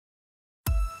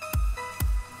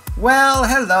Well,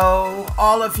 hello,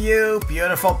 all of you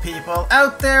beautiful people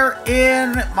out there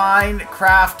in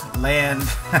Minecraft land.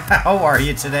 How are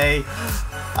you today?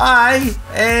 I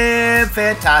am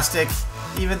fantastic,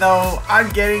 even though I'm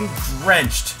getting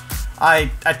drenched. I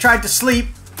tried to sleep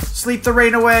the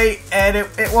rain away, and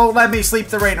it won't let me sleep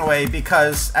the rain away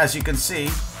because, as you can see,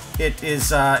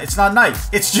 it's not night.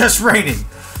 It's just raining.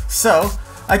 So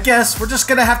I guess we're just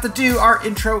gonna have to do our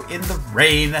intro in the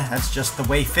rain. That's just the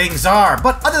way things are.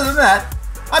 But other than that,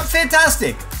 I'm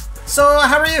fantastic. So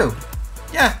how are you?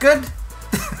 Yeah, good.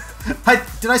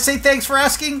 Did I say thanks for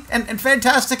asking and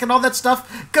fantastic and all that stuff?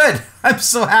 Good. I'm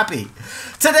so happy.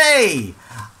 Today,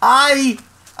 I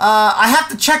have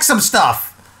to check some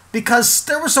stuff because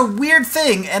there was a weird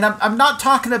thing, and I'm not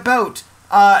talking about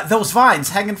those vines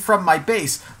hanging from my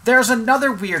base. There's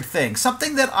another weird thing,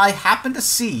 something that I happened to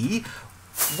see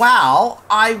while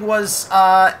I was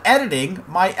editing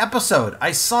my episode.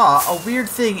 I saw a weird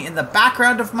thing in the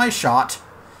background of my shot,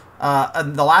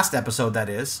 in the last episode that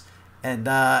is, and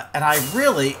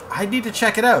I need to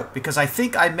check it out because I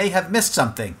think I may have missed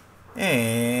something.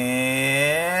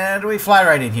 And we fly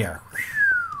right in here.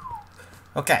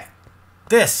 Okay,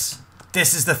 this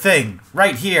is the thing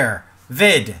right here.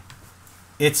 Vid.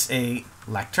 It's a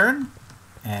lectern,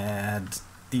 and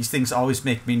these things always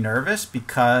make me nervous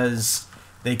because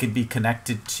they could be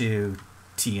connected to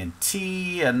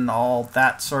TNT and all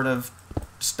that sort of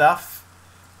stuff.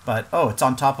 But, oh, it's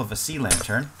on top of a sea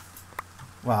lantern.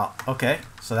 Well, okay,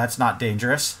 so that's not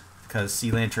dangerous because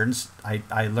sea lanterns,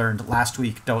 I learned last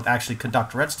week, don't actually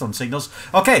conduct redstone signals.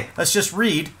 Okay, let's just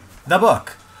read the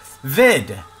book.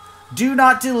 Vid, do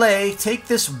not delay, take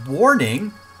this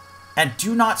warning, and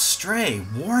do not stray.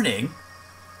 Warning?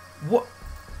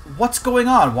 What's going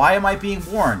on? Why am I being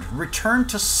warned? Return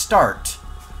to start.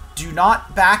 Do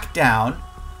not back down.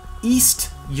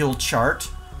 East you'll chart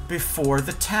before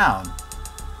the town.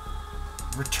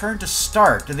 Return to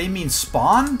start. Do they mean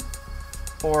spawn?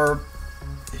 Or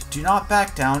do not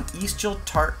back down. East you'll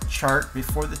chart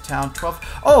before the town.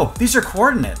 12. Oh, these are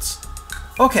coordinates.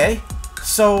 Okay,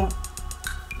 so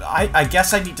I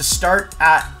guess I need to start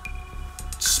at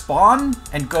spawn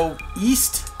and go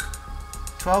east.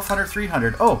 1200,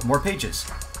 300. Oh, more pages.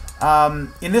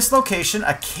 In this location,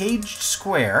 a caged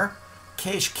square,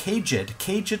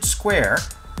 caged square,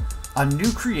 a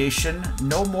new creation,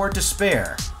 no more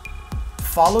despair.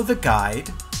 Follow the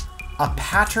guide, a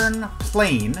pattern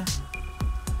plain.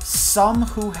 Some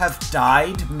who have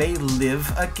died may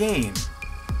live again.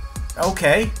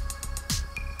 Okay,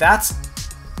 that's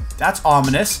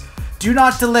ominous. Do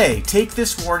not delay. Take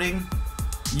this warning.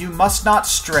 You must not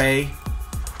stray.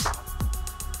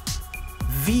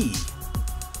 V.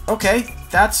 Okay,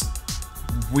 that's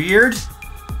weird.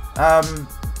 I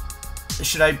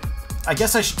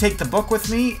guess I should take the book with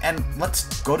me and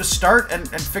let's go to start and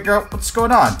figure out what's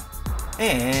going on.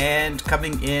 And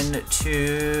coming in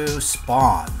to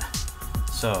spawn.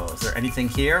 So, is there anything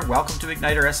here? Welcome to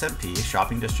IgnitorSMP.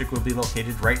 Shopping district will be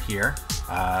located right here.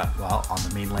 Well, on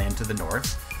the mainland to the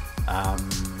north.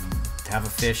 Have a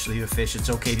fish, leave a fish. It's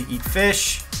okay to eat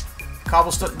fish.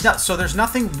 Cobblestone. No, so there's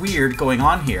nothing weird going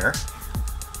on here.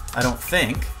 I don't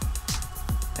think.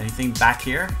 Anything back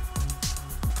here?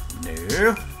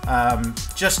 No.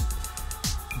 Just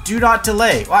do not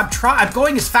delay. Well, I'm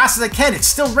going as fast as I can. It's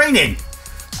still raining.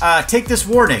 Take this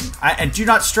warning and do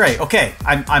not stray. Okay,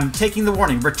 I'm taking the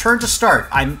warning. Return to start.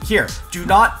 I'm here. Do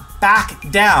not back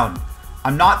down.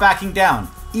 I'm not backing down.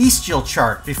 East you'll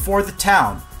chart before the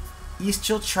town. East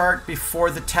you'll chart before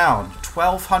the town.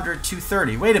 1200,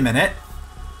 230. Wait a minute.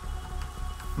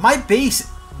 My base,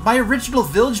 my original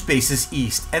village base is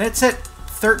east, and it's at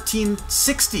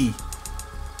 1360,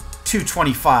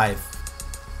 225.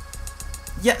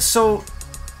 Yeah, so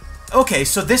okay,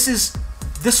 so this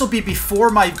will be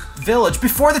before my village,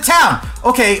 before the town.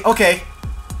 Okay.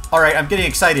 All right, I'm getting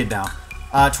excited now.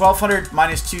 1200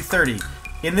 minus 230.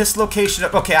 In this location,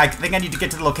 okay, I think I need to get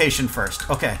to the location first.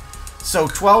 Okay. So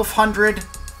 1200,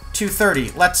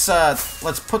 230. Let's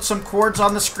put some chords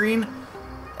on the screen.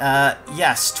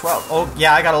 Yes, 12. Oh,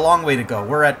 yeah, I got a long way to go.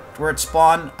 We're at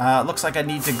spawn. Looks like I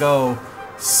need to go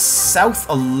south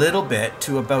a little bit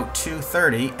to about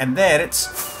 230, and then it's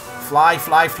fly.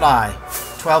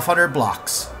 1200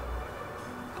 blocks.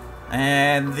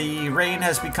 And the rain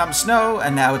has become snow,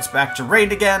 and now it's back to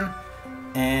rain again.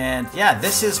 And yeah,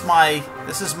 this is my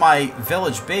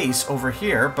village base over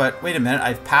here, but wait a minute,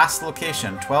 I've passed the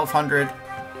location. 1200.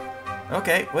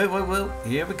 Okay, wait,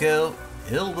 here we go.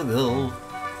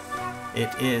 It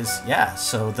is, yeah,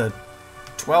 so the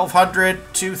 1200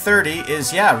 230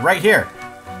 is, yeah, right here.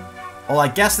 Well, I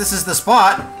guess this is the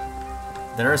spot.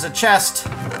 There is a chest.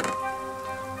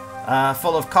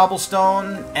 full of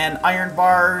cobblestone and iron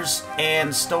bars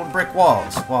and stone brick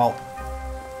walls. Well,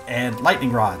 and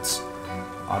lightning rods.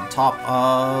 On top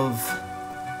of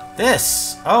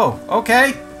this. Oh,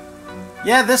 okay.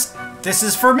 Yeah, this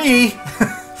is for me.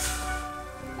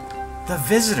 The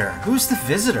visitor. Who's the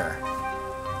visitor?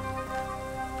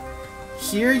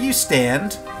 Here you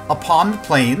stand upon the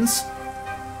plains.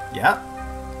 Yep.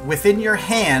 Within your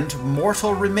hand,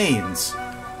 mortal remains.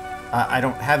 I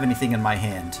don't have anything in my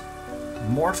hand.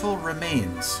 Mortal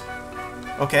remains.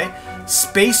 Okay.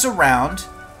 Space around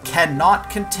cannot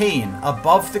contain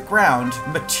above the ground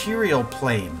material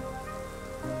plane.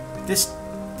 This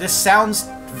sounds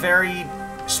very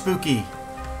spooky.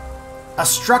 A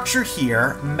structure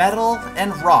here, metal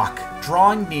and rock,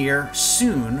 drawing near,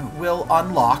 soon will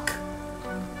unlock.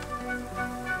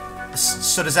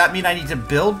 So does that mean I need to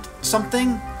build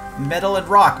something? Metal and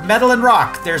rock. Metal and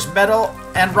rock. There's metal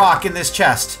and rock in this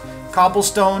chest.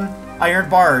 Cobblestone, iron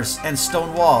bars, and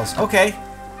stone walls. Okay.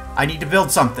 I need to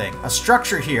build something. A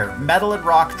structure here. Metal and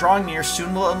rock, drawing near,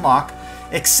 soon will unlock.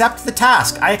 Accept the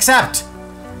task. I accept.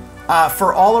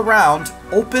 For all around,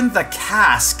 open the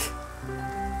cask.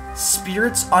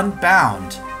 Spirits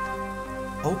unbound.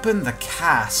 Open the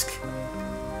cask.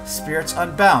 Spirits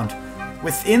unbound.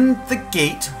 Within the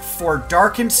gate for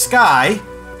darkened sky.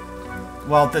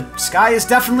 Well, the sky is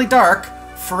definitely dark.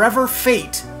 Forever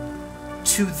fate.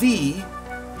 To thee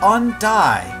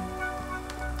undie.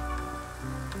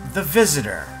 The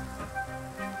visitor.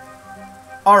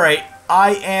 Alright,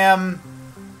 I am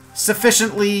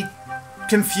sufficiently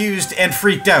confused and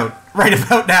freaked out right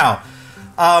about now.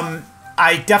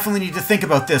 I definitely need to think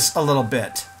about this a little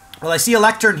bit. Well, I see a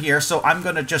lectern here, so I'm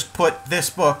going to just put this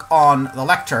book on the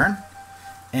lectern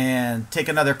and take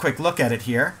another quick look at it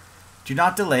here. Do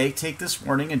not delay, take this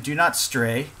warning, and do not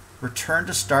stray. Return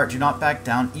to start, do not back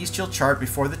down. East you'll chart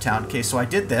before the town. Okay, so I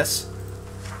did this.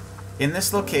 In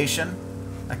this location,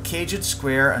 a caged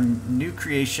square, a new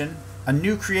creation. A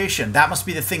new creation. That must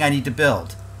be the thing I need to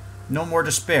build. No more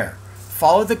despair.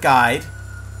 Follow the guide.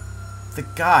 The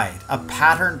guide. A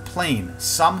patterned plane.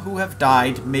 Some who have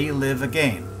died may live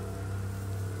again.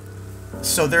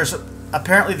 So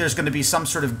apparently there's going to be some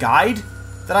sort of guide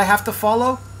that I have to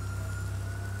follow.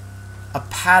 A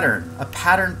pattern. A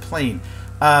patterned plane.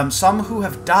 Some who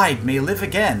have died may live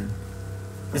again.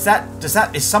 Is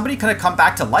somebody going to come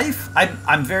back to life?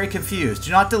 I'm very confused.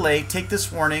 Do not delay. Take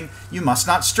this warning. You must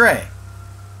not stray.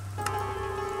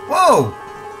 Whoa!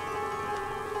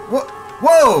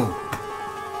 Whoa!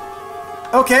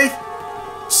 Okay.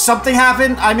 Something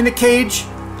happened. I'm in a cage.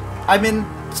 I'm in...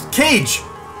 Cage!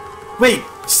 Wait.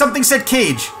 Something said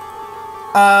cage.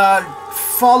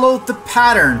 Follow the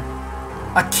pattern.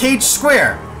 A cage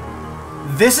square.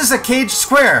 This is a cage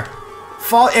square.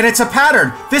 And it's a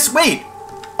pattern. Wait.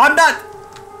 I'm not...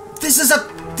 This is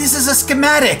a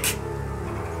schematic.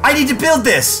 I need to build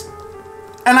this.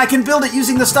 And I can build it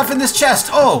using the stuff in this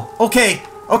chest. Oh, okay.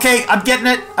 Okay, I'm getting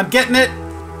it. I'm getting it.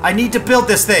 I need to build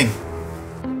this thing.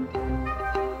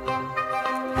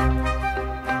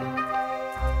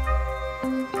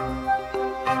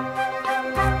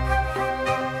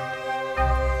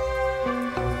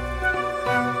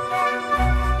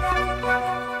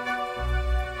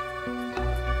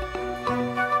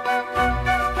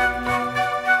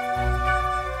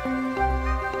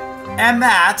 And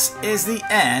that is the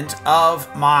end of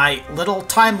my little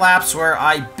time lapse where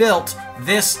I built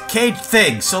this cage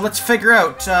thing. So let's figure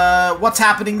out what's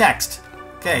happening next.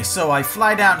 Okay, so I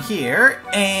fly down here,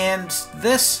 and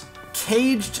this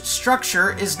caged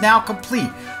structure is now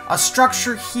complete. A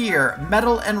structure here,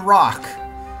 metal and rock.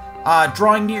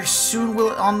 Drawing near, soon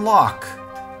will unlock.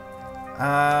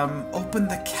 Open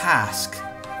the cask.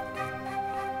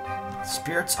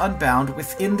 Spirits unbound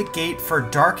within the gate for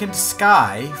darkened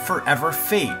sky, forever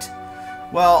fate.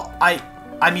 Well,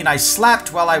 I mean, I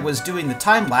slept while I was doing the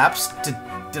time lapse.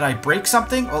 Did I break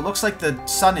something? Well, it looks like the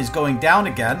sun is going down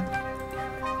again.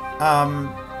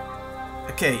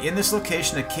 Okay, in this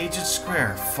location, a caged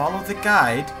square. Follow the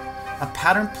guide. A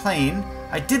patterned plane.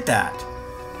 I did that.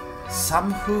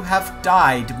 Some who have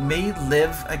died may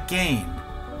live again.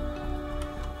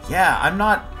 Yeah, I'm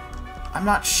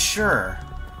not sure.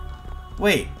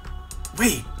 Wait.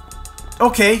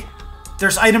 Okay.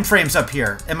 There's item frames up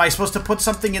here. Am I supposed to put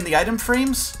something in the item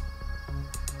frames?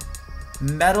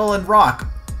 Metal and rock.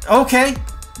 Okay.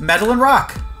 Metal and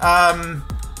rock.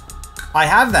 I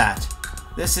have that.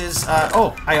 This is,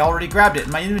 oh, I already grabbed it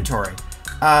in my inventory.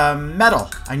 Metal.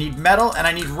 I need metal and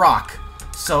I need rock.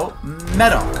 So,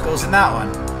 metal goes in that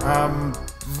one.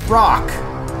 Rock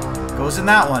goes in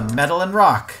that one. Metal and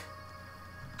rock.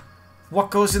 What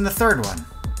goes in the third one?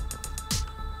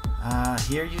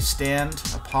 Here you stand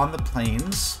upon the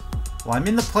plains. Well, I'm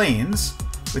in the plains.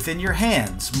 Within your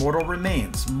hands, mortal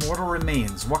remains. Mortal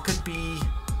remains. What could be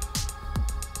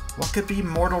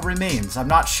mortal remains? I'm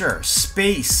not sure.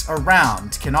 Space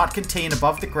around. Cannot contain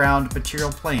above the ground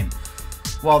material plane.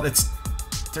 Well,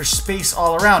 there's space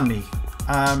all around me.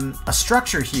 A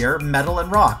structure here, metal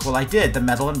and rock. Well, I did the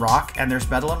metal and rock, and there's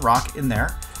metal and rock in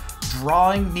there.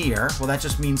 Drawing near. Well, that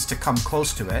just means to come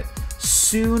close to it.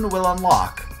 Soon will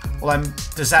unlock. Well,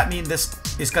 does that mean this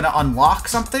is going to unlock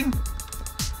something?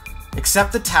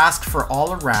 Accept the task for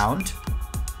all around.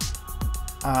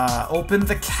 Open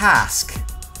the cask.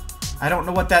 I don't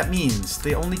know what that means.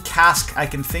 The only cask I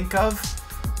can think of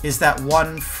is that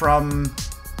one from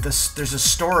this. There's a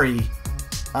story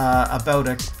about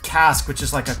a cask, which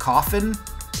is like a coffin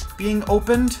being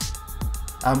opened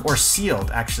or sealed,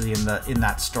 actually, in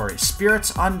that story.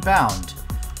 Spirits unbound.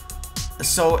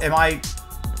 So am I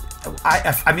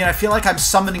mean, I feel like I'm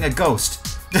summoning a ghost.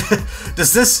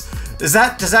 Does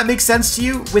that make sense to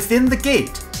you? Within the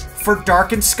gate for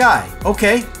darkened sky.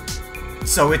 Okay.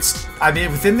 So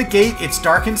within the gate, it's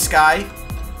darkened sky.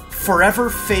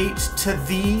 Forever fate to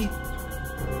thee.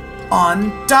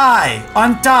 Undie.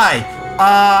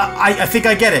 I think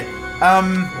I get it.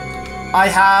 I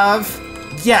have...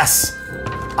 Yes.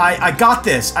 I got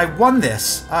this. I won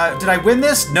this. Did I win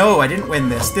this? No, I didn't win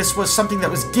this. This was something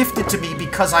that was gifted to me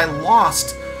because I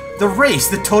lost the race,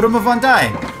 the Totem of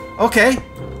Undying. Okay.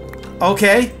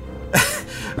 Okay.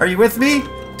 Are you with me?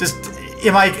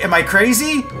 Am I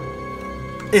crazy?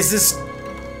 Is this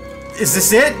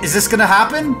it? Is this gonna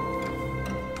happen?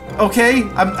 Okay,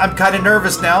 I'm kind of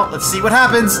nervous now. Let's see what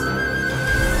happens.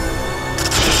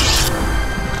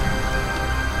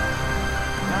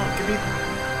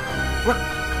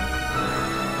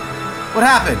 What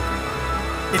happened?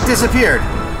 It disappeared.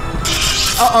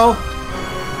 Uh-oh.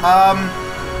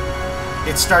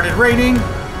 It started raining.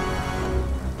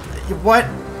 What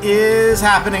is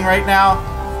happening right now?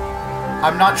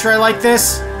 I'm not sure I like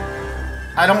this.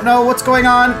 I don't know what's going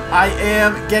on. I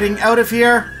am getting out of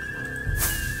here.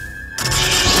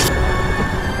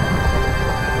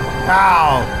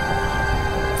 Wow.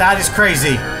 That is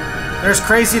crazy. There's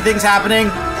crazy things happening.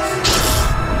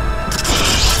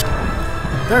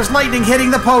 There's lightning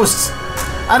hitting the posts.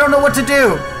 I don't know what to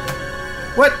do.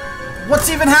 What's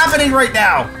even happening right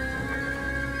now?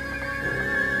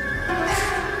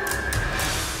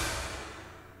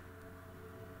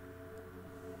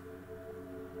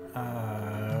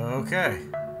 Okay.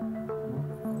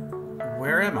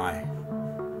 Where am I?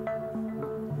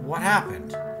 What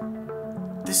happened?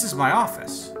 This is my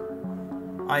office.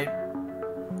 I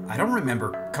don't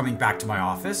remember coming back to my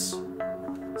office.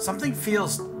 Something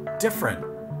feels different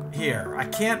here. I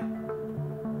can't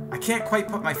quite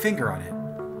put my finger on it.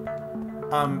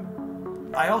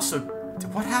 I also...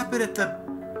 What happened at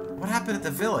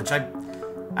the village? I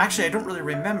don't really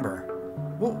remember.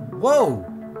 Whoa!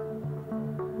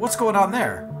 What's going on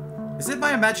there? Is it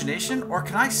my imagination, or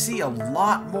can I see a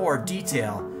lot more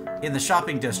detail in the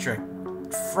shopping district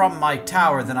from my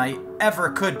tower than I ever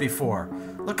could before?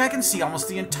 Look, I can see almost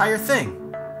the entire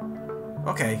thing.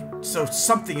 Okay, so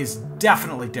something is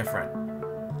definitely different.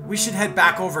 We should head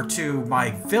back over to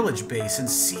my village base and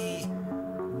see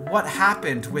what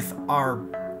happened with our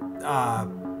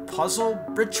puzzle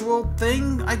ritual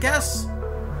thing, I guess?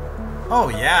 Oh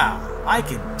yeah, I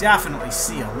can definitely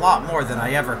see a lot more than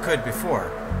I ever could before.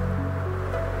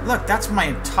 Look, that's my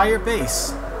entire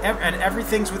base, and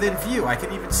everything's within view. I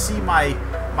can even see my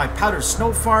powdered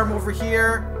snow farm over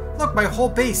here. Look, my whole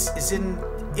base is in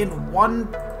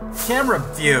one camera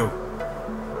view.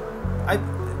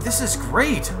 This is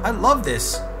great. I love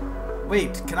this.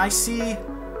 Wait, can I see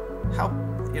how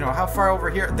far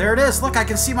over here? There it is. Look, I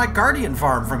can see my guardian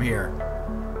farm from here.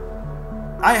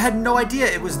 I had no idea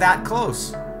it was that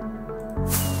close.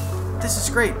 This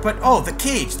is great. But, oh, the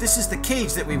cage. This is the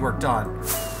cage that we worked on.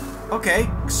 Okay,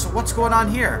 so what's going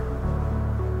on here?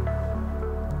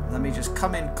 Let me just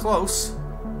come in close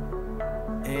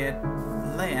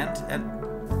and land, and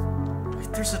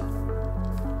wait, there's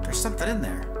something in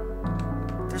there.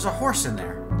 There's a horse in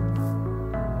there.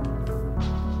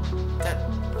 That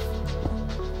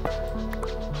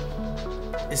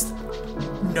is...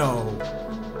 No.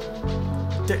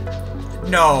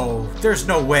 No, there's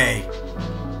no way.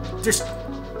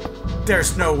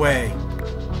 There's no way.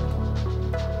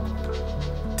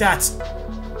 That's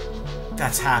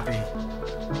Happy.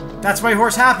 That's my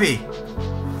horse, Happy.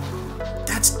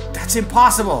 That's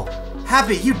impossible.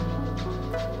 Happy, you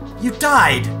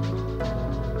died.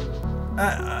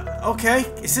 Okay.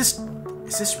 Is this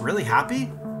really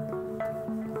Happy?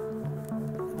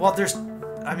 Well,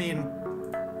 I mean,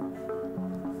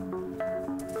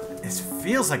 This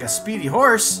feels like a speedy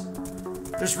horse.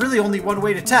 There's really only one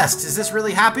way to test. Is this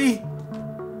really Happy?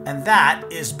 And that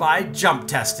is by jump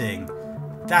testing.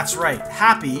 That's right.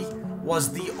 Happy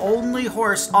was the only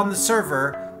horse on the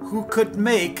server who could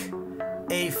make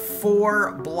a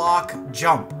 4-block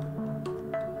jump.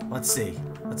 Let's see.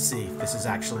 Let's see if this is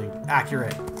actually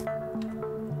accurate.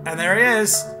 And there he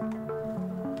is.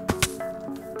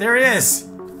 There he is.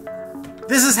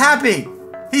 This is Happy.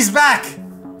 He's back.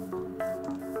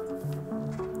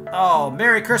 Oh,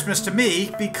 Merry Christmas to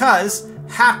me, because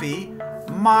Happy,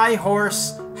 my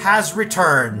horse, has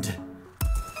returned.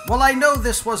 Well, I know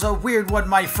this was a weird one,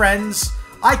 my friends.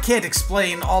 I can't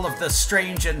explain all of the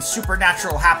strange and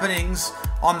supernatural happenings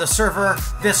on the server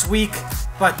this week,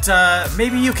 but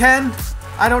maybe you can?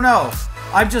 I don't know.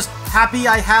 I'm just happy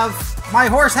I have my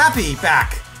horse Happy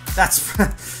back. That's...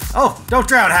 Oh, don't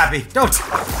drown, Happy. Don't.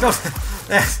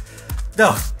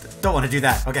 No, don't want to do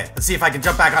that. Okay, let's see if I can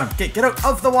jump back on him. Okay, get out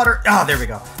of the water. Oh, there we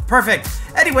go. Perfect.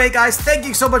 Anyway, guys, thank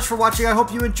you so much for watching. I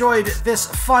hope you enjoyed this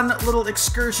fun little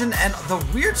excursion and the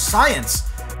weird science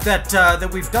that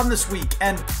we've done this week.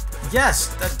 And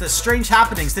yes, the strange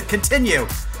happenings that continue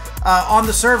on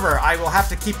the server. I will have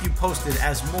to keep you posted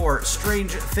as more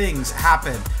strange things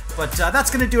happen. But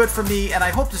that's going to do it for me, and I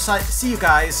hope to see you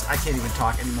guys. I can't even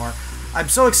talk anymore. I'm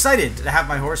so excited to have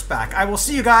my horse back. I will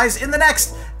see you guys in the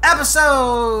next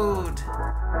episode!